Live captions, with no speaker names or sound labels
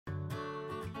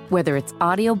Whether it's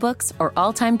audiobooks or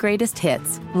all-time greatest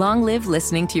hits, long live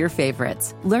listening to your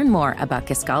favorites. Learn more about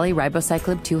Kisqali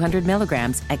Ribociclib 200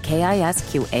 milligrams at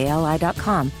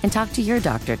KISQALI.com and talk to your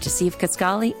doctor to see if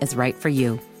Kisqali is right for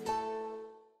you.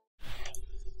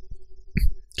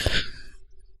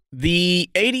 The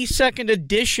 82nd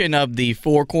edition of the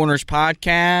Four Corners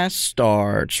podcast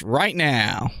starts right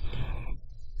now.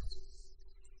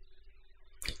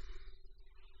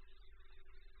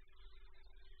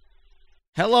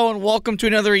 Hello and welcome to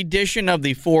another edition of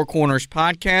the Four Corners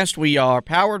podcast. We are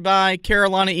powered by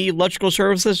Carolina Electrical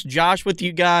Services. Josh with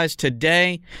you guys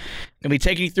today. Going to be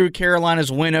taking you through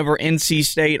Carolina's win over NC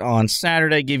State on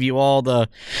Saturday, give you all the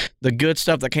good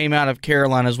stuff that came out of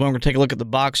Carolina's win. We're going to take a look at the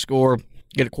box score,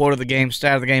 get a quote of the game,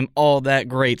 stat of the game, all that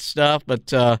great stuff.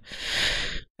 But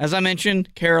as I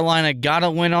mentioned, Carolina got a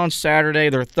win on Saturday,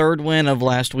 their third win of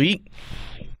last week.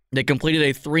 They completed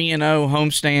a 3-0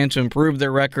 homestand to improve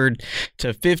their record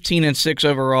to 15-6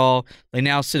 overall. They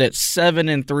now sit at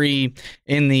 7-3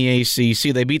 in the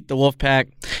ACC. They beat the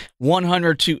Wolfpack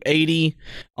 100-80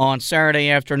 on Saturday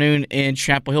afternoon in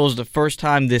Chapel Hill. It was the first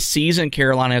time this season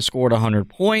Carolina has scored 100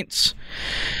 points.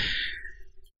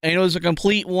 And it was a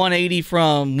complete 180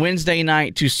 from Wednesday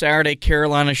night to Saturday.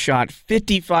 Carolina shot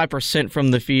 55%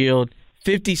 from the field,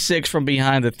 56% from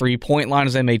behind the three-point line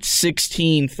as they made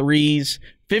 15 threes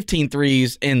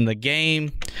in the game.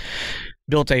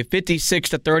 Built a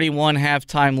 56-31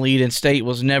 halftime lead, and State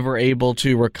was never able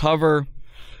to recover.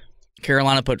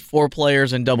 Carolina put 4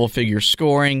 players in double-figure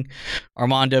scoring.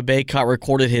 Armando Bacot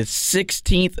recorded his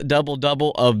 16th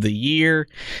double-double of the year,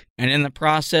 and in the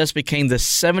process became the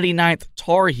 79th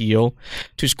Tar Heel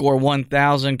to score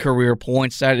 1,000 career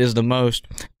points. That is the most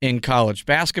in college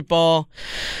basketball.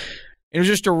 It was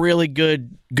just a really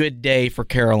good day for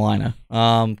Carolina.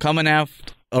 Coming out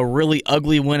a really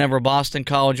ugly win over Boston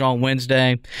College on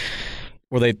Wednesday,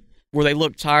 where they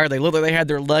looked tired. They looked like they had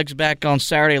their legs back on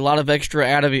Saturday. A lot of extra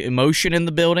added emotion in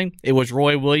the building. It was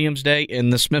Roy Williams Day,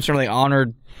 and the Smith Center, they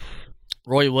honored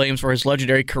Roy Williams for his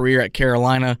legendary career at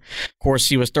Carolina. Of course,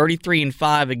 he was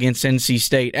 33-5 against NC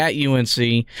State at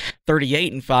UNC,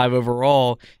 38-5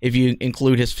 overall if you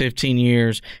include his 15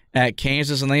 years at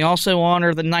Kansas. And they also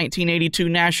honored the 1982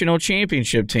 national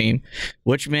championship team,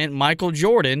 which meant Michael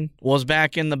Jordan was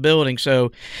back in the building.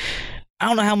 So I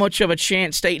don't know how much of a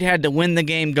chance State had to win the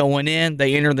game going in.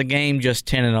 They entered the game just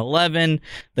 10-11.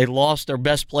 They lost their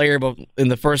best player in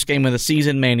the first game of the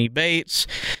season, Manny Bates.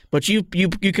 But you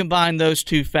combine those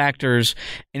two factors,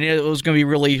 and it was going to be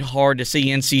really hard to see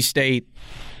NC State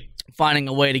finding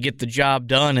a way to get the job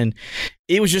done. And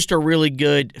it was just a really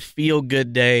good,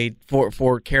 feel-good day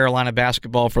for Carolina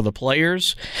basketball, for the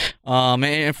players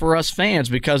and for us fans,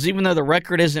 because even though the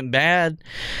record isn't bad,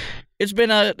 It's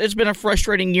been a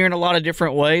frustrating year in a lot of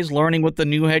different ways, learning with the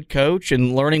new head coach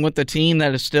and learning with the team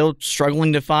that is still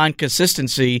struggling to find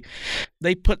consistency.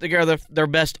 They put together their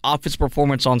best offense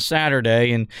performance on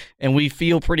Saturday, and we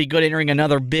feel pretty good entering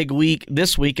another big week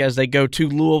this week as they go to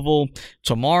Louisville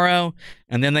tomorrow,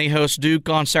 and then they host Duke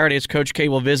on Saturday as Coach K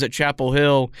will visit Chapel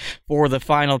Hill for the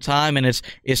final time, and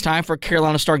it's time for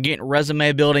Carolina to start getting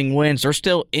resume-building wins. They're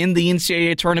still in the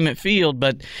NCAA tournament field,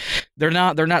 but they're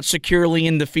not securely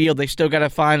in the field. They still got to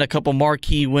find a couple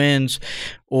marquee wins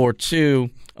or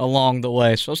two along the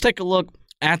way. So let's take a look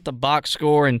at the box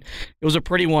score, and it was a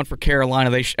pretty one for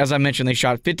Carolina. As I mentioned, they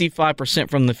shot 55%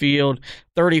 from the field,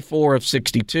 34 of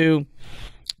 62.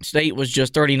 State was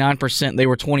just 39%. They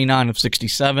were 29 of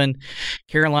 67.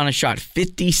 Carolina shot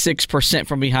 56%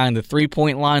 from behind the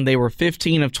three-point line. They were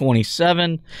 15 of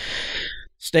 27.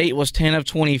 State was 10 of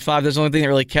 25. That's the only thing that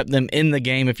really kept them in the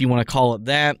game, if you want to call it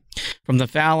that. From the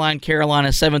foul line,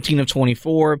 Carolina 17 of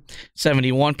 24,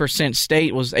 71%.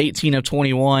 State was 18 of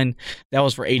 21. That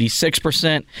was for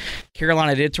 86%.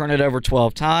 Carolina did turn it over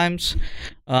 12 times,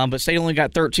 but State only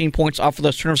got 13 points off of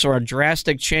those turnovers, so a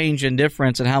drastic change in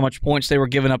difference in how much points they were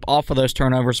giving up off of those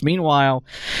turnovers. Meanwhile,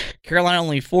 Carolina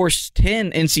only forced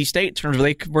 10 NC State turnovers.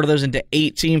 They converted those into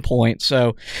 18 points,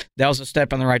 so that was a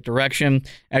step in the right direction.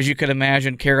 As you could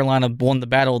imagine, Carolina won the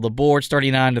battle of the boards,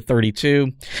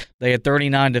 39-32. They had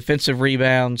 39 defensive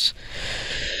rebounds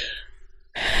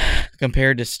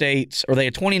compared to State's, or they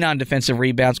had 29 defensive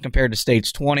rebounds compared to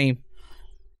State's 20.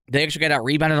 They actually got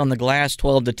out-rebounded on the glass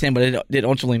 12-10, but it didn't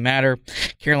ultimately matter.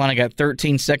 Carolina got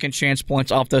 13 second-chance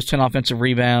points off those 10 offensive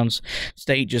rebounds.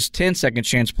 State just 10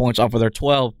 second-chance points off of their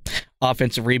 12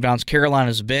 offensive rebounds.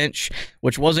 Carolina's bench,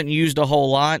 which wasn't used a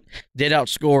whole lot, did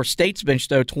outscore State's bench,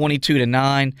 though,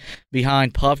 22-9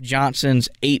 behind Puff Johnson's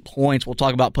 8 points. We'll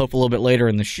talk about Puff a little bit later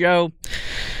in the show.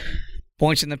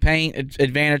 Points in the paint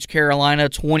advantage Carolina,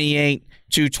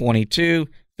 28-22.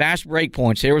 Fast break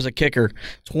points. Here was a kicker.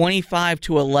 25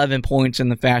 to 11 points in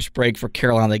the fast break for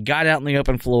Carolina. They got out in the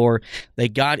open floor. They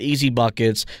got easy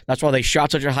buckets. That's why they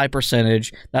shot such a high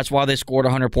percentage. That's why they scored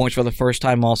 100 points for the first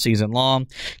time all season long.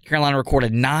 Carolina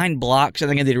recorded 9 blocks. I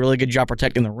think they did a really good job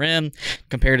protecting the rim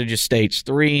compared to just State's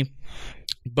 3.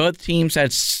 Both teams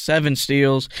had 7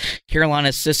 steals. Carolina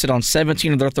assisted on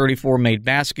 17 of their 34 made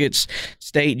baskets.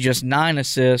 State just 9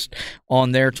 assists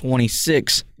on their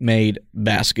 26 made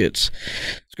baskets.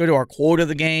 Let's go to our quote of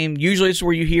the game. Usually it's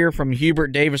where you hear from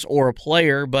Hubert Davis or a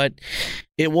player, but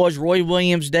it was Roy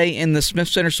Williams Day in the Smith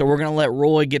Center, so we're going to let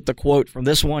Roy get the quote from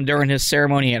this one during his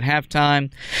ceremony at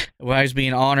halftime while he was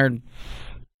being honored.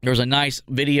 There was a nice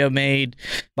video made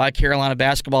by Carolina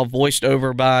basketball, voiced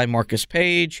over by Marcus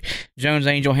Page. Jones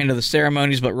Angell handled the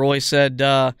ceremonies, but Roy said,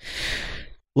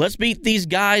 let's beat these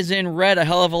guys in red a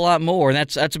hell of a lot more. And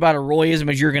that's about a Royism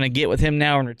as you're going to get with him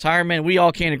now in retirement. We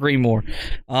all can't agree more.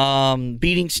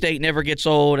 Beating State never gets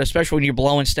old, especially when you're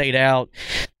blowing State out.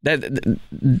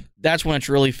 That's when it's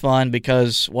really fun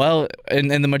because, well, in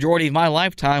the majority of my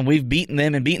lifetime, we've beaten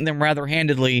them and beaten them rather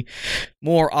handedly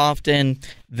more often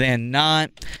than not.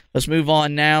 Let's move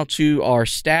on now to our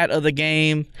stat of the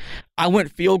game. I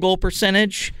went field goal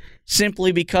percentage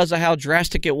simply because of how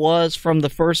drastic it was from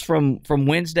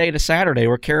Wednesday to Saturday,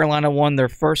 where Carolina won their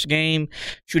first game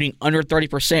shooting under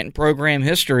 30% in program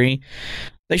history.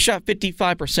 They shot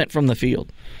 55% from the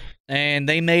field. And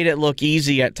they made it look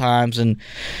easy at times. And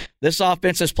this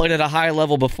offense has played at a high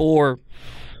level before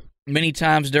many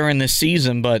times during this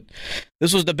season, but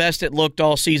this was the best it looked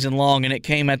all season long, and it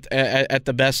came at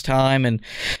the best time. And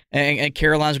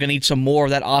Carolina's going to need some more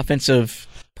of that offensive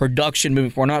production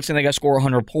moving forward. I'm not saying they got to score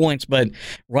 100 points, but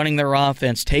running their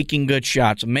offense, taking good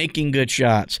shots, making good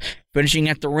shots, finishing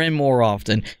at the rim more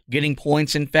often, getting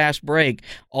points in fast break.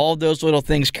 All those little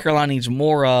things Carolina needs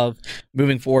more of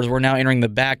moving forward as we're now entering the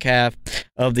back half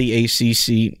of the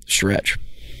ACC stretch.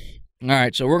 All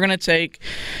right, so we're going to take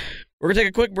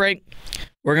a quick break.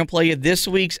 We're going to play you this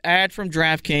week's ad from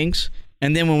DraftKings,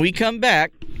 and then when we come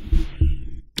back,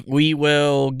 we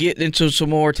will get into some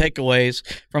more takeaways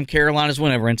from Carolina's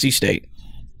win over NC State.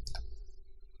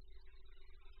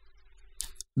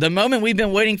 The moment we've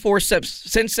been waiting for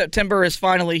since September is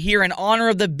finally here. In honor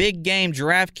of the big game,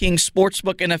 DraftKings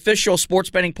Sportsbook, an official sports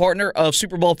betting partner of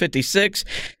Super Bowl 56,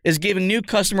 is giving new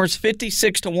customers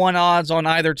 56-1 odds on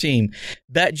either team.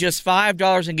 Bet just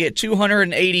 $5 and get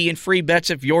 $280 in free bets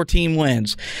if your team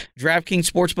wins. DraftKings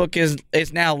Sportsbook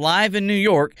is now live in New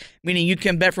York, meaning you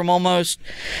can bet from almost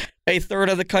a third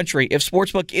of the country. If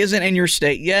Sportsbook isn't in your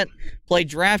state yet, play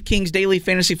DraftKings Daily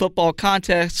Fantasy Football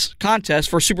contest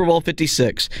for Super Bowl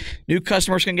 56. New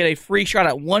customers can get a free shot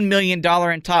at $1 million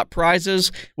in top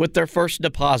prizes with their first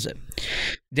deposit.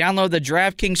 Download the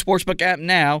DraftKings Sportsbook app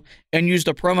now and use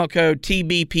the promo code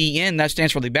TBPN, that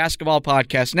stands for the Basketball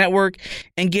Podcast Network,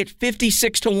 and get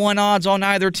 56-1 odds on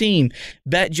either team.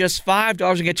 Bet just $5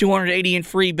 and get $280 in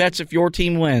free bets if your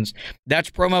team wins. That's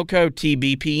promo code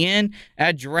TBPN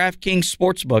at DraftKings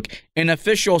Sportsbook, an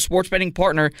official sports betting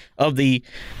partner of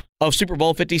Super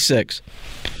Bowl 56.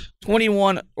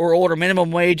 21 or older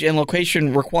minimum wage and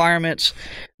location requirements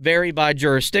vary by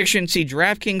jurisdiction. See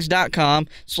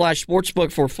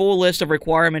DraftKings.com/sportsbook for full list of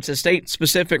requirements and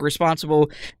state-specific responsible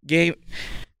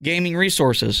gaming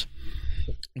resources.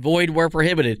 Void where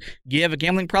prohibited. Do you have a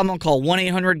gambling problem? Call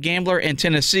 1-800-GAMBLER in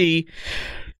Tennessee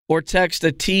or text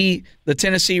the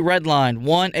Tennessee Red Line,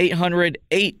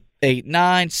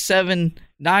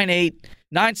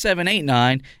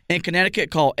 1-800-889-9789. In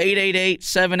Connecticut, call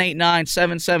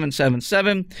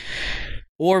 888-789-7777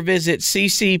 or visit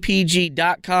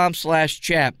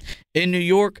ccpg.com/chat. In New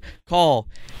York, call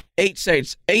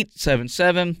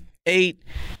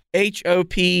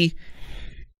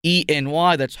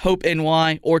 877-8-HOPE-NY, that's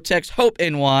HOPE-NY, or text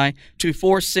HOPE-NY to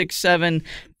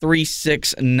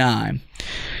 467-369.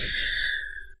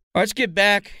 All right, let's get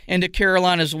back into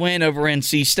Carolina's win over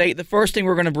NC State. The first thing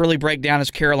we're going to really break down is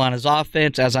Carolina's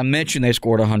offense. As I mentioned, they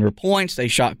scored 100 points. They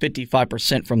shot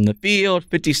 55% from the field,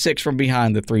 56 from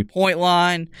behind the three-point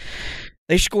line.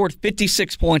 They scored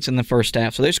 56 points in the first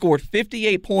half. So they scored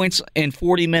 58 points in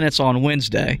 40 minutes on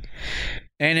Wednesday.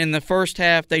 And in the first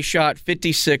half, they scored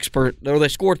 56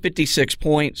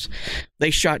 points. They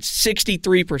shot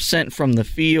 63% from the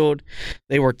field.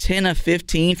 They were 10 of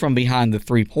 15 from behind the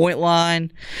three-point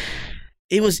line.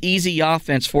 It was easy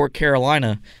offense for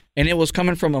Carolina, and it was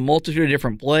coming from a multitude of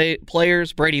different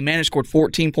players. Brady Manek scored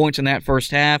 14 points in that first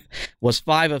half, was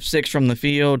 5 of 6 from the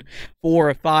field,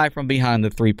 4 of 5 from behind the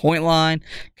three-point line.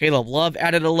 Caleb Love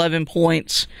added 11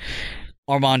 points.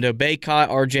 Armando Bacot,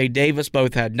 R.J. Davis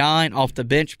both had 9. Off the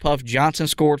bench, Puff Johnson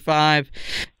scored 5,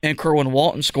 and Kerwin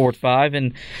Walton scored 5.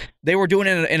 And they were doing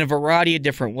it in a variety of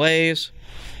different ways.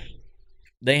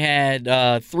 They had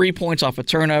 3 points off of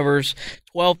turnovers,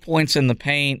 12 points in the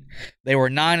paint. They were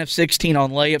 9 of 16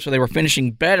 on layups, so they were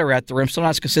finishing better at the rim. Still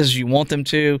not as consistent as you want them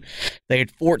to. They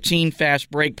had 14 fast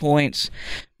break points.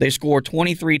 They scored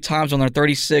 23 times on their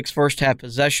 36 first-half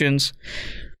possessions.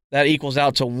 That equals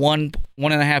out to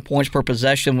 1.5 points per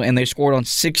possession, and they scored on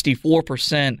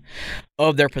 64%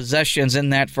 of their possessions in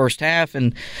that first half.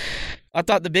 And I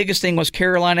thought the biggest thing was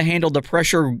Carolina handled the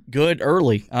pressure good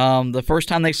early. The first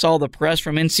time they saw the press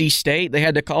from NC State, they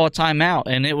had to call a timeout,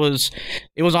 and it was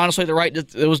honestly the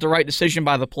right decision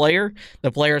by the player.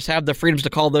 The players have the freedoms to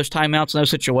call those timeouts in those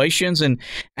situations, and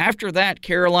after that,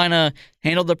 Carolina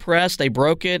handled the press. They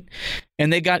broke it,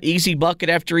 and they got easy bucket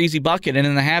after easy bucket. And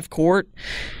in the half court,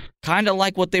 kind of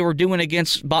like what they were doing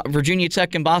against Virginia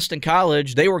Tech and Boston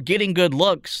College, they were getting good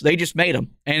looks. They just made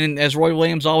them. And as Roy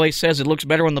Williams always says, it looks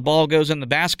better when the ball goes in the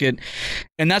basket.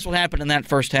 And that's what happened in that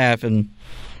first half. And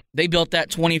they built that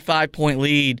 25-point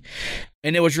lead,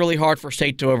 and it was really hard for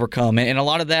State to overcome. And a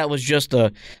lot of that was just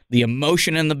the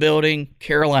emotion in the building.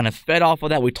 Carolina fed off of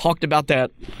that. We talked about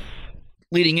that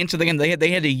leading into the game. They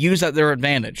had to use that their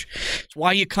advantage. It's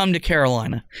why you come to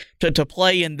Carolina, to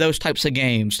play in those types of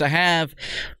games, to have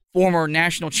former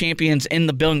national champions in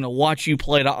the building to watch you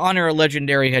play, to honor a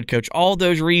legendary head coach. All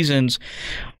those reasons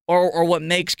are what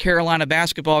makes Carolina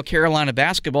basketball,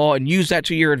 and use that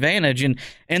to your advantage.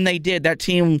 And they did. That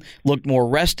team looked more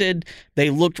rested. They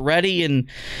looked ready,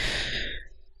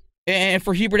 and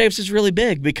for Hubert Davis, it's really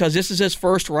big because this is his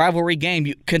first rivalry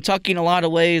game. Kentucky, in a lot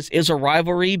of ways, is a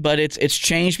rivalry, but it's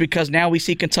changed because now we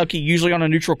see Kentucky usually on a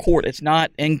neutral court. It's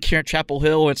not in Chapel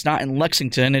Hill. It's not in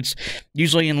Lexington. It's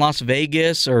usually in Las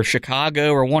Vegas or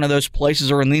Chicago or one of those places,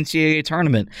 or in the NCAA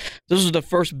tournament. This is the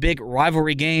first big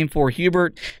rivalry game for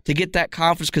Hubert to get that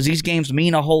confidence because these games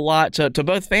mean a whole lot to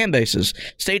both fan bases.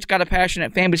 State's got a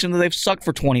passionate fan base, even though they've sucked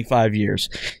for 25 years.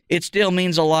 It still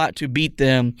means a lot to beat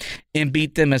them and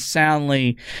beat them as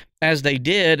soundly as they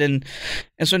did. And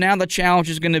so now the challenge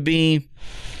is going to be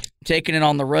taking it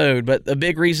on the road. But the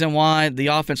big reason why the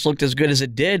offense looked as good as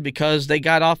it did, because they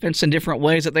got offense in different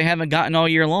ways that they haven't gotten all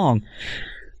year long.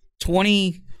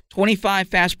 25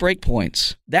 fast break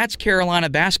points. That's Carolina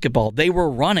basketball. They were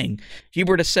running.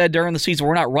 Hubert has said during the season,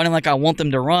 we're not running like I want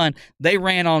them to run. They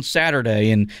ran on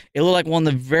Saturday, and it looked like one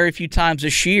of the very few times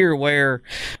this year where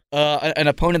an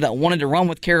opponent that wanted to run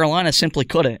with Carolina simply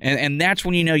couldn't. And that's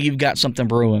when you know you've got something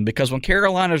brewing, because when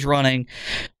Carolina's running,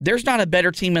 there's not a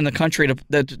better team in the country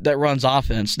that runs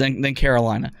offense than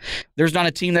Carolina. There's not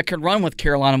a team that could run with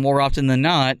Carolina more often than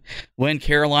not when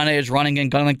Carolina is running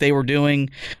and gunning like they were doing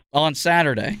on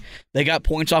Saturday. They got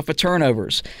points off of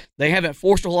turnovers. They haven't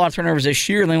forced a whole lot of turnovers this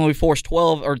year. They only forced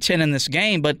 12 or 10 in this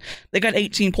game, but they got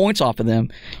 18 points off of them.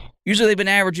 Usually they've been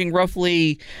averaging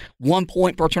roughly 1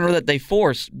 point per turnover that they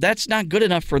force. That's not good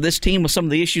enough for this team with some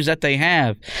of the issues that they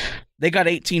have. They got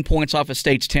 18 points off of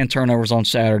State's 10 turnovers on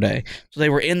Saturday. So they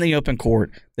were in the open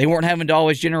court. They weren't having to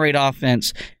always generate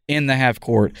offense in the half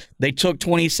court. They took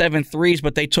 27 threes,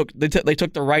 but they took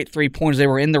the right 3 points. They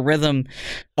were in the rhythm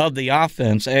of the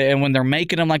offense. And when they're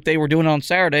making them like they were doing on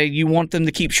Saturday, you want them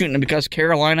to keep shooting them because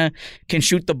Carolina can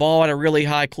shoot the ball at a really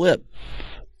high clip.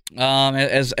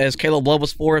 As Caleb Love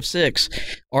was 4 of 6,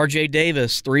 R.J.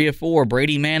 Davis 3 of 4,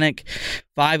 Brady Manick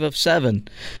 5 of 7.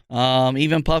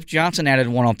 Even Puff Johnson added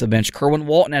 1 off the bench. Kerwin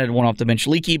Walton added 1 off the bench.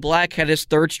 Leaky Black had his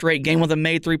 3rd straight game with a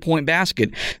made 3-point basket.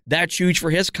 That's huge for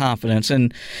his confidence,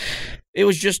 and it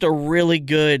was just a really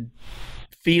good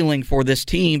feeling for this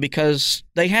team because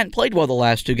they hadn't played well the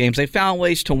last 2 games. They found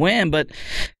ways to win,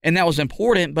 and that was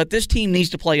important, but this team needs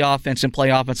to play offense and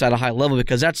play offense at a high level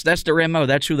because that's their MO.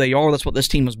 That's who they are. That's what this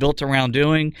team was built around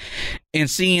doing, and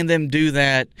seeing them do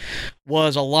that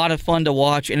was a lot of fun to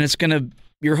watch, and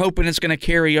you're hoping it's going to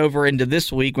carry over into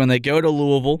this week when they go to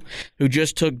Louisville, who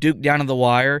just took Duke down to the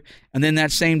wire, and then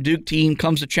that same Duke team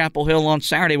comes to Chapel Hill on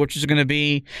Saturday, which is going to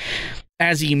be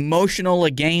as emotional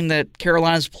a game that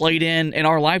Carolina's played in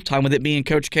our lifetime, with it being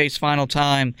Coach K's final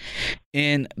time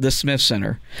in the Smith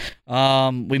Center.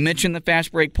 We mentioned the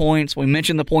fast break points. We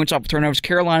mentioned the points off of turnovers.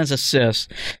 Carolina's assists.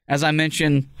 As I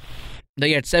mentioned, they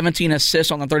had 17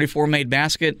 assists on the 34 made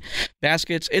baskets.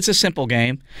 It's a simple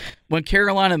game. When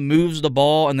Carolina moves the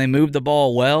ball and they move the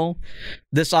ball well,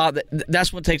 that's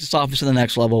what takes this offense to the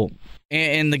next level.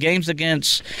 In the games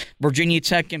against Virginia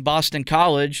Tech and Boston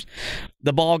College,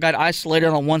 the ball got isolated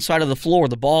on one side of the floor.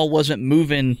 The ball wasn't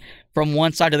moving from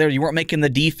one side to the other. You weren't making the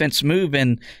defense move,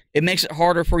 and it makes it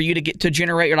harder for you to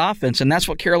generate your offense. And that's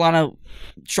what Carolina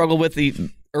struggled with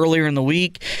earlier in the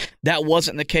week. That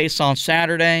wasn't the case on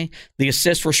Saturday. The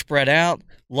assists were spread out.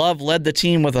 Love led the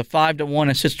team with a 5-to-1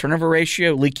 assist-turnover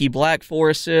ratio. Leaky Black,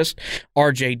 4 assists.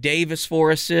 R.J. Davis,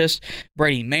 4 assists.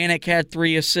 Brady Manick had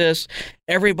 3 assists.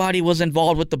 Everybody was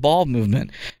involved with the ball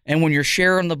movement. And when you're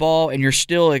sharing the ball and you're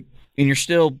still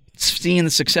seeing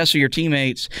the success of your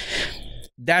teammates,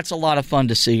 that's a lot of fun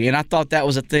to see. And I thought that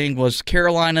was a thing, was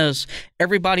Carolina's,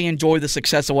 everybody enjoyed the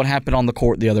success of what happened on the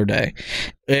court the other day.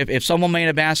 If someone made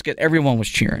a basket, everyone was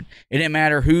cheering. It didn't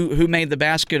matter who made the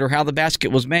basket or how the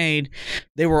basket was made.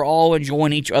 They were all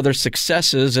enjoying each other's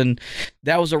successes, and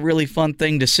that was a really fun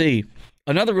thing to see.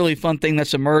 Another really fun thing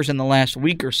that's emerged in the last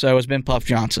week or so has been Puff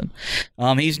Johnson.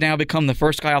 He's now become the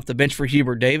first guy off the bench for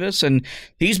Hubert Davis, and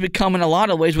he's become, in a lot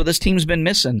of ways, what this team's been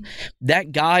missing.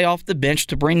 That guy off the bench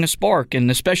to bring a spark, and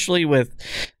especially with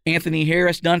Anthony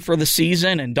Harris done for the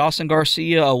season and Dawson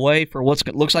Garcia away for what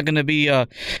looks like going to be an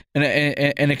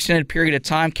extended period of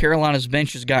time, Carolina's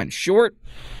bench has gotten short.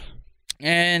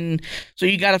 And so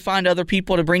you got to find other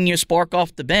people to bring you a spark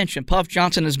off the bench, and Puff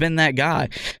Johnson has been that guy.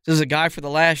 This is a guy for the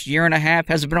last year and a half,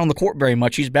 hasn't been on the court very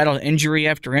much. He's battled injury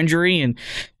after injury, and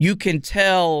you can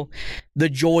tell the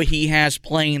joy he has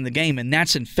playing the game, and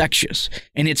that's infectious,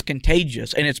 and it's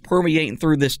contagious, and it's permeating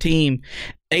through this team.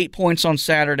 8 points on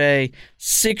Saturday,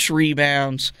 6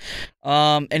 rebounds,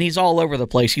 and he's all over the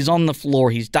place. He's on the floor.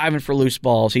 He's diving for loose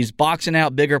balls. He's boxing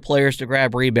out bigger players to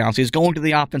grab rebounds. He's going to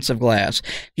the offensive glass.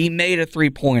 He made a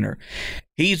three-pointer.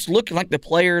 He's looking like the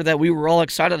player that we were all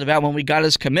excited about when we got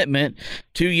his commitment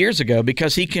 2 years ago,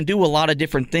 because he can do a lot of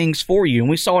different things for you. And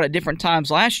we saw it at different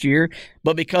times last year,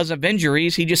 but because of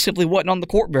injuries, he just simply wasn't on the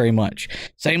court very much.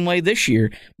 Same way this year.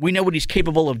 We know what he's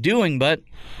capable of doing, but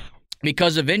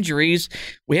because of injuries,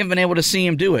 we haven't been able to see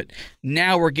him do it.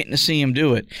 Now we're getting to see him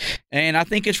do it. And I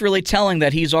think it's really telling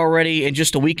that he's already, in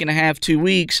just a week and a half, 2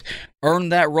 weeks,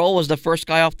 earned that role as the first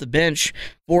guy off the bench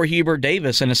for Hubert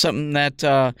Davis. And it's something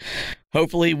that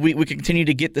hopefully we continue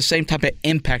to get the same type of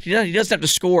impact. He doesn't have to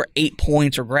score 8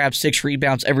 points or grab 6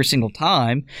 rebounds every single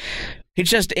time. He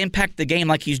just has to impact the game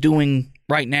like he's doing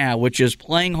right now, which is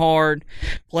playing hard,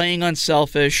 playing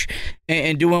unselfish,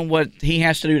 and doing what he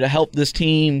has to do to help this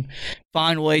team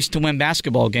find ways to win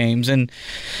basketball games. And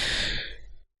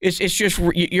it's just,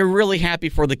 you're really happy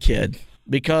for the kid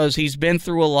because he's been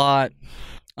through a lot.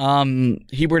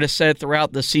 Hubert has said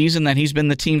throughout the season that he's been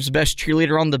the team's best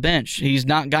cheerleader on the bench. He's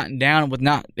not gotten down with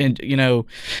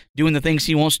doing the things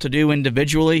he wants to do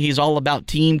individually. He's all about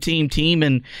team,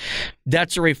 and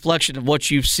that's a reflection of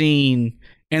what you've seen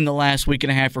in the last week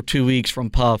and a half or 2 weeks from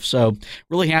Puff. So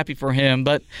really happy for him.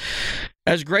 But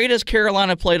as great as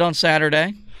Carolina played on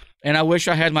Saturday, and I wish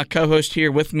I had my co-host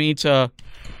here with me to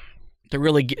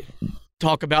really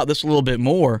talk about this a little bit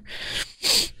more,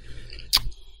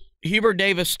 Hubert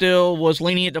Davis still was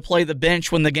lenient to play the bench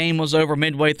when the game was over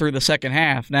midway through the second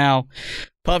half. Now,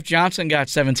 Puff Johnson got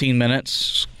 17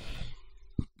 minutes,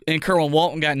 and Kerwin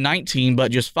Walton got 19, but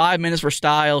just 5 minutes for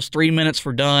Styles, 3 minutes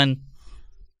for Dunn.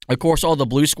 Of course, all the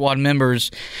Blue Squad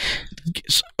members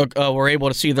were able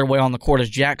to see their way on the court as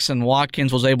Jackson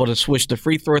Watkins was able to switch the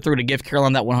free throw through to give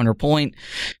Carolina that 100-point.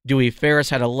 Dewey Ferris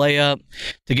had a layup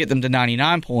to get them to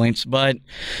 99 points. But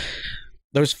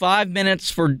those 5 minutes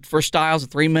for Styles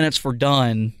and 3 minutes for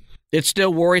Dunn, it's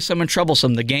still worrisome and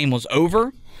troublesome. The game was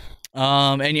over.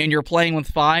 And you're playing with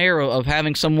fire of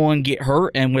having someone get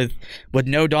hurt, and with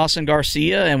no Dawson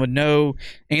Garcia and with no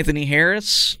Anthony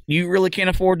Harris, you really can't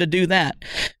afford to do that.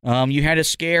 You had a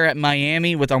scare at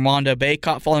Miami with Armando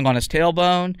Bacot falling on his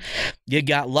tailbone. You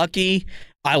got lucky.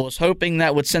 I was hoping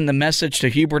that would send the message to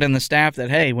Hubert and the staff that,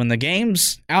 hey, when the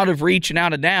game's out of reach and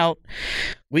out of doubt,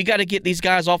 we got to get these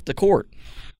guys off the court.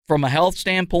 From a health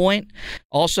standpoint,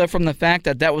 also from the fact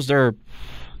that was their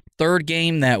third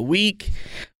game that week.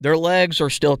 Their legs are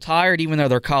still tired, even though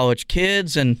they're college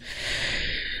kids, and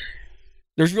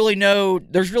there's really no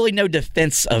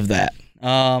defense of that.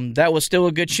 That was still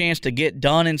a good chance to get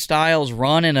Dunn and Styles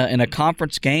run in a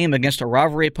conference game against a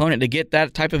rivalry opponent. To get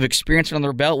that type of experience under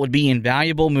their belt would be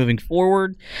invaluable moving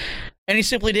forward, and he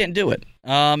simply didn't do it.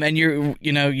 And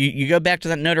you go back to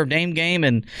that Notre Dame game,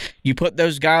 and you put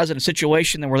those guys in a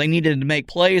situation where they needed to make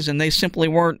plays, and they simply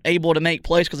weren't able to make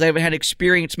plays because they haven't had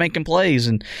experience making plays.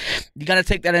 And you got to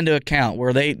take that into account,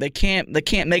 where they can't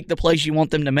make the plays you want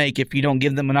them to make if you don't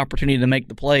give them an opportunity to make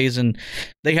the plays. And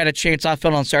they had a chance, I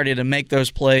felt, on Saturday to make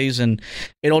those plays, and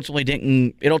it ultimately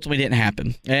didn't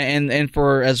happen. And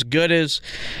for as great as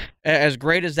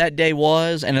that day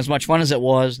was, and as much fun as it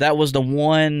was, that was the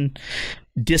one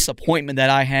disappointment that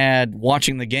I had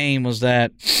watching the game, was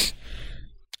that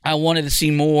I wanted to see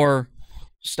more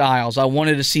Styles. I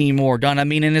wanted to see more done. I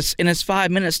mean, in his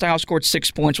 5 minutes, Styles scored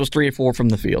 6 points, was 3 of 4 from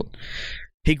the field.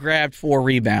 He grabbed 4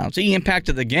 rebounds. He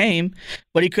impacted the game,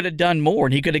 but he could have done more,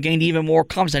 and he could have gained even more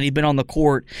confidence had he been on the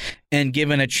court and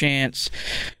given a chance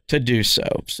to do so.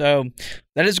 So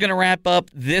that is going to wrap up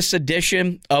this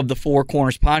edition of the Four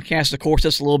Corners Podcast. Of course,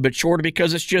 it's a little bit shorter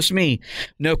because it's just me.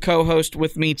 No co-host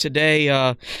with me today.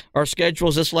 Our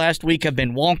schedules this last week have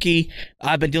been wonky.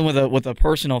 I've been dealing with a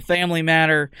personal family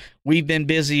matter. We've been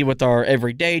busy with our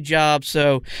everyday jobs.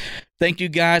 So thank you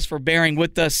guys for bearing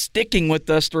with us, sticking with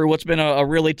us through what's been a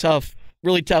really tough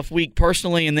week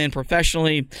personally and then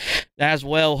professionally as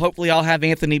well. Hopefully I'll have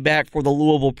Anthony back for the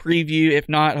Louisville preview. If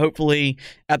not, hopefully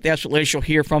at the Absolute Latest you'll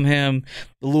hear from him,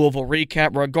 the Louisville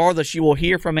recap. Regardless, you will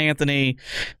hear from Anthony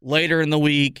later in the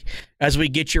week as we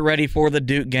get you ready for the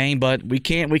Duke game. But we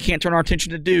can't turn our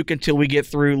attention to Duke until we get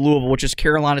through Louisville, which is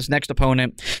Carolina's next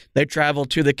opponent. They travel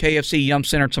to the KFC Yum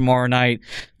Center tomorrow night.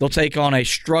 They'll take on a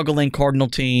struggling Cardinal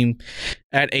team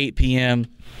at 8 p.m.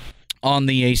 on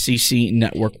the ACC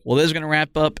network. Well, this is going to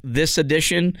wrap up this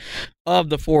edition of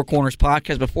the Four Corners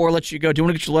Podcast. Before I let you go, do you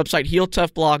want to get your website,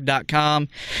 HeelToughBlog.com?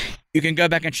 You can go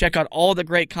back and check out all the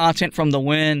great content from the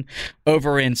win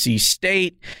over NC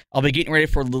State. I'll be getting ready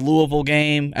for the Louisville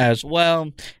game as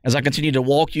well as I continue to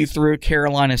walk you through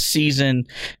Carolina's season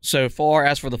so far.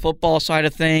 As for the football side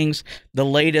of things, the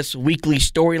latest weekly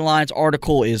storylines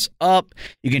article is up.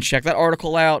 You can check that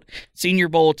article out. Senior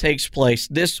Bowl takes place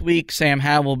this week. Sam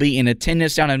Howell will be in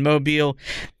attendance down in Mobile.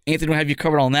 Anthony will have you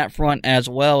covered on that front as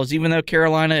well, as even though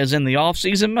Carolina is in the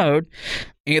off-season mode,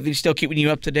 Anthony's still keeping you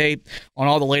up to date on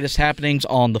all the latest happenings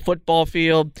on the football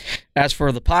field. As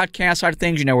for the podcast side of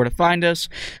things, you know where to find us.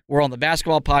 We're on the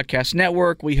Basketball Podcast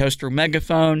Network. We host through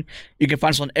Megaphone. You can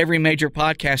find us on every major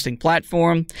podcasting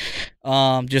platform.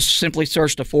 Just simply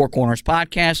search the Four Corners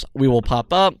Podcast. We will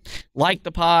pop up. Like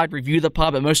the pod, review the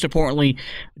pod, but most importantly,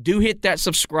 do hit that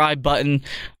subscribe button.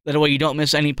 That way you don't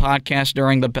miss any podcast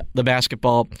during the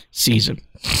basketball season.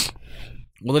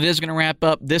 Well, it is going to wrap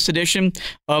up this edition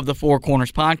of the Four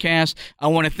Corners Podcast. I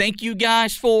want to thank you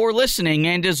guys for listening,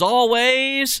 and as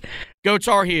always, go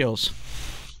Tar Heels.